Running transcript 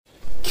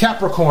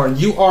Capricorn,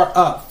 you are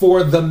up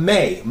for the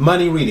May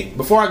money reading.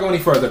 Before I go any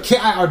further,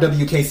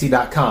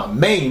 KIRWKC.com,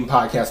 main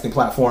podcasting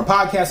platform.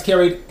 Podcast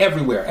carried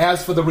everywhere.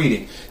 As for the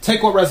reading,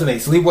 take what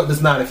resonates, leave what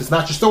does not. If it's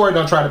not your story,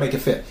 don't try to make it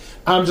fit.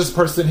 I'm just a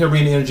person here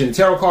reading energy and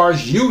tarot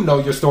cards. You know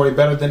your story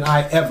better than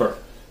I ever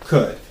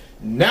could.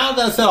 Now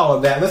that I said all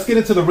of that, let's get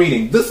into the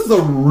reading. This is a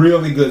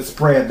really good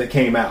spread that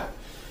came out.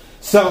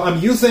 So I'm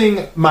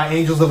using my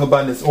Angels of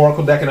Abundance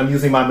Oracle deck and I'm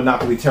using my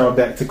Monopoly Tarot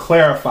deck to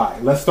clarify.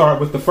 Let's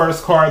start with the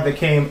first card that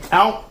came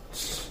out.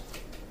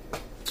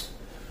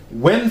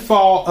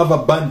 Windfall of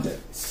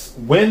Abundance.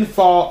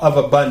 Windfall of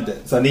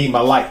Abundance. I need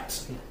my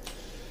light.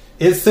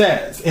 It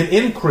says, an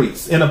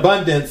increase in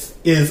abundance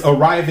is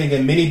arriving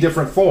in many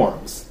different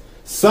forms,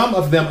 some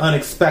of them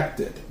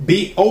unexpected.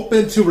 Be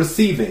open to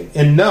receiving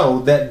and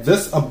know that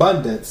this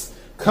abundance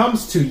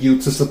comes to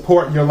you to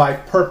support your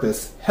life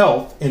purpose,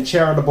 health, and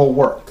charitable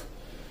work.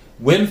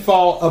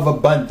 Windfall of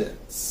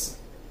Abundance.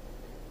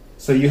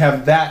 So you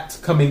have that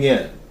coming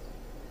in.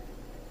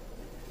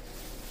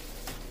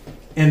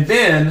 And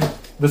then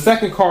the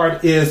second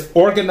card is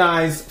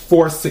Organize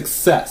for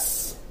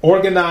Success.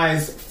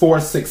 Organize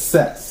for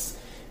Success.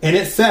 And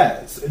it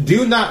says,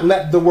 do not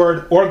let the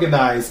word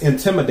organize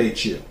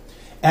intimidate you,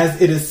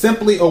 as it is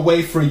simply a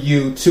way for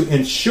you to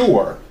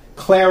ensure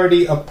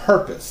clarity of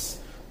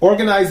purpose.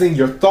 Organizing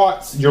your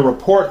thoughts, your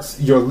reports,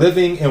 your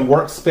living and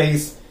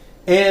workspace,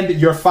 and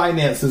your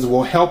finances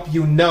will help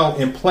you know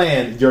and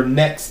plan your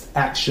next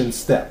action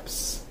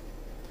steps.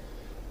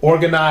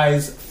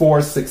 Organize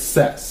for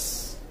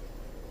success.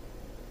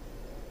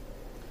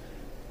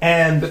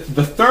 And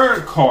the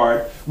third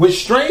card,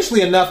 which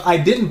strangely enough, I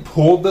didn't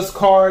pull this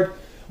card.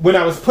 When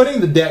I was putting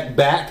the deck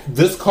back,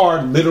 this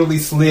card literally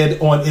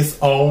slid on its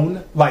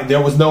own. Like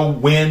there was no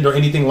wind or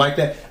anything like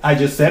that. I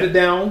just set it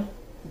down,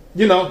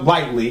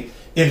 lightly.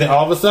 And then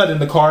all of a sudden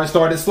the card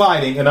started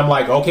sliding. And I'm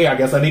like, okay, I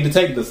guess I need to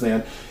take this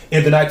then.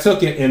 And then I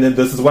took it, and then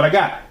this is what I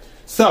got.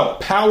 So,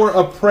 power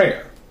of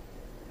prayer.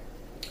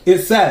 It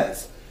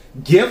says,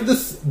 give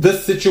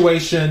this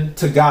situation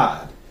to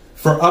God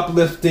for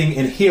uplifting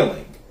and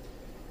healing,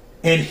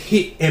 and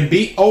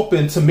be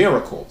open to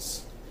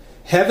miracles.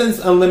 Heaven's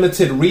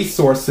unlimited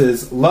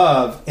resources,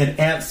 love, and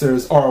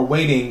answers are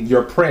awaiting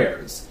your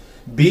prayers.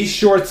 Be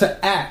sure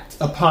to act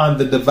upon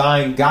the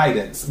divine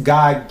guidance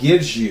God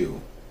gives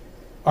you,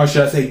 or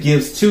should I say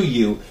gives to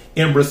you,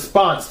 in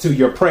response to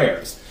your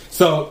prayers.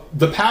 So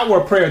the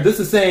power of prayer, this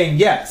is saying,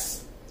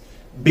 yes,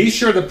 be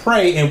sure to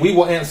pray and we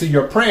will answer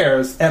your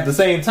prayers. At the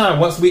same time,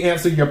 once we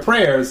answer your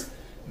prayers,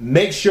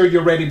 make sure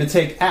you're ready to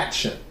take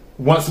action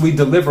once we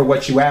deliver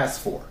what you ask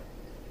for.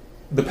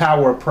 The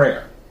power of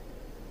prayer.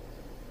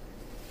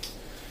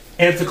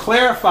 And to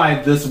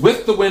clarify this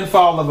with the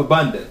windfall of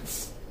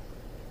abundance,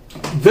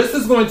 this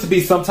is going to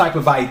be some type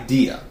of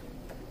idea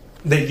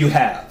that you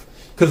have,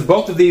 because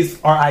both of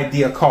these are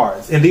idea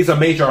cards and these are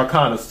major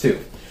arcanas too.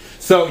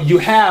 So you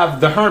have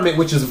the Hermit,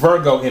 which is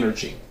Virgo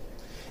energy.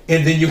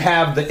 And then you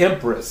have the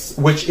Empress,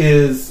 which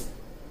is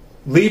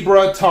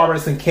Libra,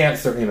 Taurus, and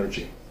Cancer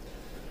energy.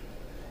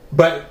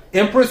 But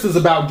Empress is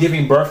about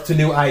giving birth to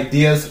new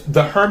ideas.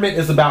 The Hermit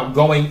is about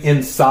going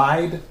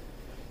inside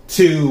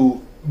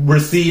to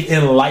receive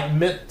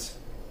enlightenment.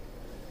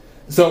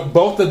 So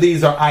both of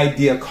these are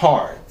idea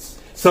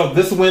cards. So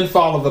this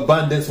windfall of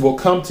abundance will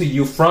come to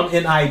you from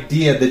an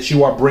idea that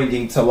you are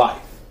bringing to life.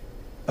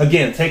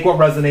 Again, take what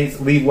resonates,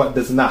 leave what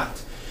does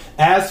not.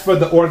 As for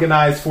the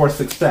Organize for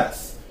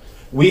Success,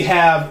 we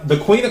have the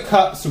Queen of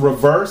Cups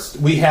reversed,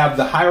 we have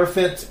the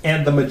Hierophant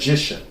and the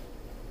Magician.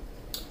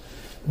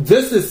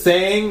 This is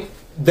saying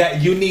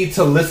that you need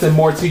to listen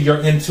more to your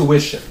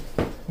intuition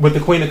with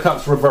the Queen of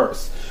Cups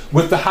reversed.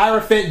 With the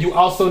Hierophant, you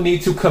also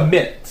need to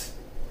commit.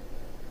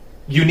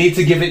 You need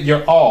to give it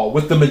your all.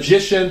 With the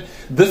Magician,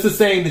 this is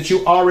saying that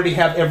you already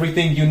have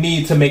everything you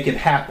need to make it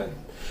happen.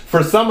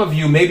 For some of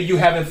you, maybe you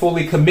haven't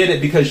fully committed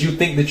because you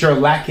think that you're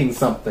lacking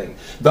something.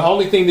 The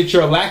only thing that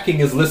you're lacking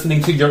is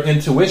listening to your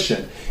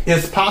intuition.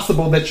 It's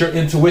possible that your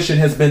intuition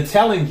has been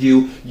telling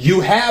you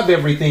you have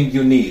everything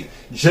you need.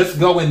 Just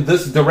go in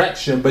this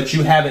direction, but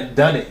you haven't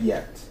done it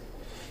yet.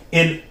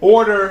 In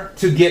order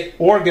to get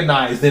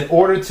organized, in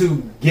order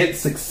to get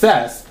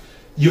success,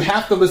 you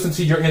have to listen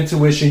to your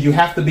intuition, you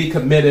have to be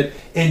committed,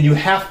 and you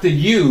have to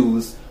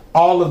use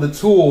all of the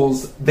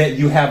tools that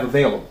you have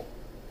available.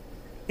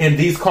 And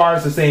these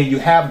cards are saying you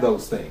have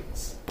those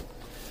things.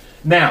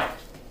 Now,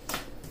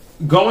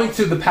 going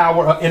to the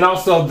power of, and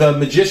also the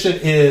Magician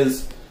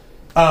is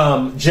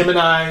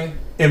Gemini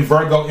and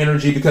Virgo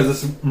energy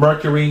because it's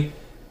Mercury.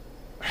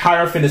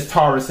 Hierophant is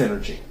Taurus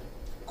energy.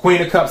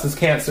 Queen of Cups is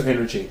Cancer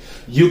energy.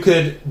 You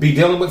could be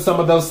dealing with some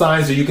of those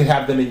signs or you could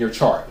have them in your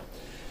chart.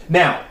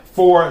 Now,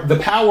 for the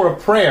power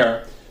of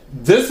prayer,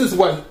 this is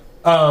what,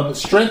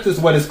 strength is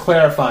what is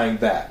clarifying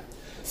that.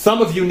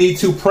 Some of you need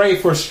to pray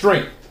for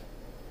strength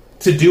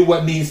to do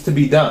what needs to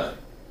be done.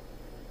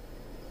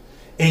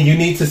 And you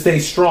need to stay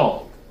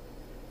strong.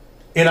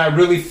 And I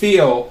really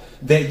feel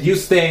that you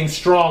staying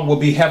strong will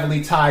be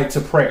heavily tied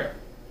to prayer.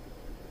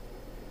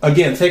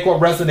 Again, take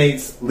what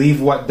resonates, leave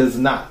what does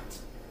not.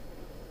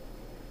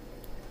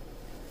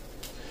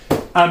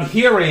 I'm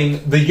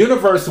hearing the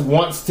universe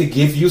wants to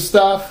give you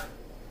stuff.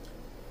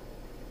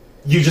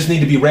 You just need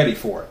to be ready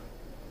for it.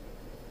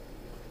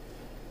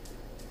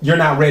 You're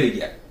not ready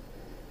yet.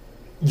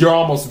 You're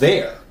almost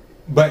there,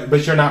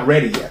 but you're not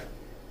ready yet.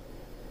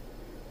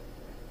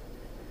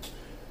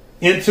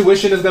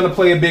 Intuition is going to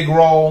play a big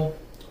role.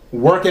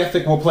 Work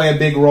ethic will play a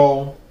big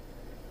role.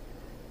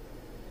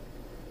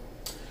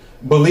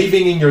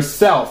 Believing in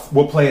yourself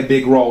will play a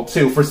big role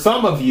too. For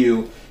some of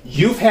you,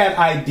 you've had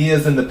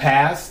ideas in the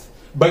past,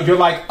 but you're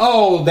like,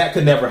 oh, that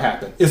could never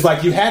happen. It's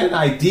like you had an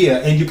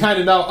idea and you kind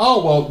of know,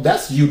 oh, well,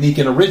 that's unique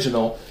and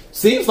original.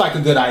 Seems like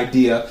a good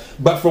idea,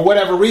 but for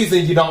whatever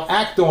reason, you don't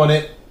act on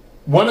it.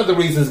 One of the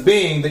reasons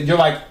being that you're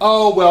like,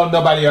 oh, well,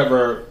 nobody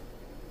ever,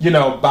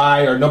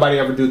 buy, or nobody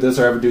ever do this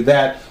or ever do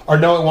that, or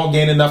no, it won't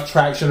gain enough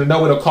traction, or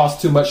no, it'll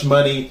cost too much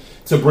money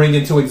to bring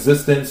into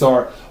existence,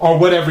 or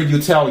whatever you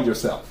tell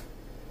yourself.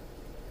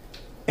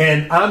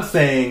 And I'm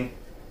saying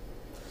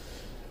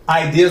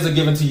ideas are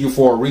given to you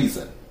for a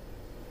reason.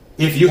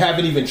 If you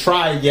haven't even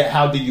tried yet,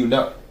 how do you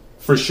know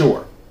for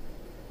sure?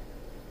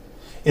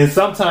 And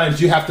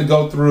sometimes you have to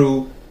go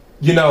through,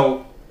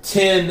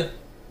 10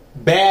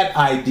 bad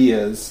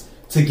ideas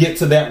to get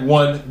to that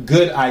one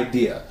good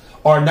idea.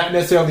 Or not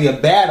necessarily a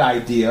bad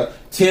idea,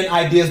 10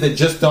 ideas that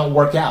just don't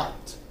work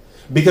out.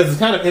 Because it's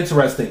kind of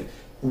interesting.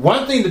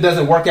 One thing that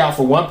doesn't work out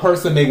for one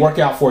person may work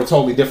out for a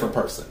totally different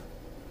person.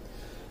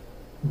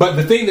 But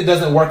the thing that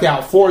doesn't work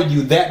out for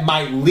you, that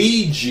might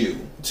lead you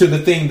to the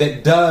thing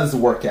that does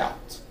work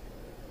out.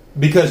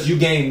 Because you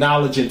gain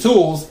knowledge and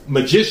tools,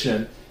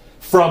 magician,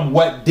 from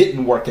what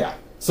didn't work out.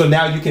 So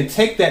now you can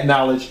take that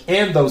knowledge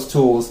and those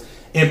tools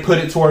and put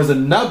it towards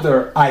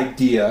another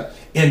idea,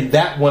 and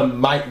that one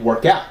might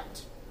work out.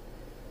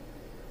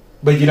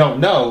 But you don't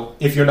know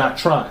if you're not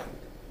trying.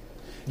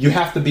 You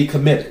have to be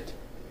committed.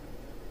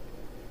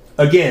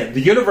 Again,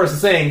 the universe is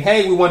saying,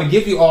 hey, we want to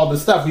give you all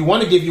this stuff. We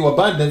want to give you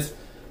abundance,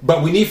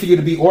 but we need for you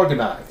to be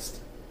organized.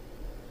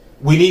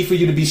 We need for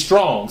you to be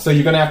strong. So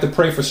you're going to have to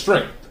pray for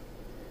strength.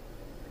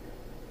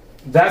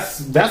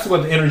 That's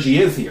what the energy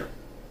is here.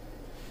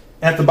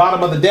 At the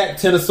bottom of the deck,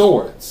 10 of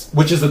Swords,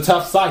 which is a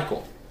tough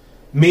cycle.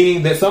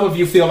 Meaning that some of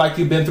you feel like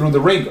you've been through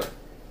the ringer.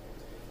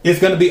 It's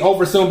going to be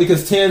over soon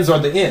because 10s are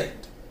the end.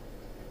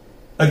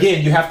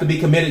 Again, you have to be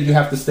committed. You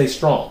have to stay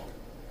strong.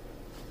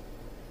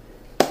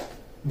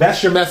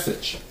 That's your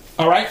message.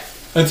 All right?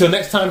 Until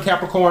next time,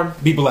 Capricorn,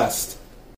 be blessed.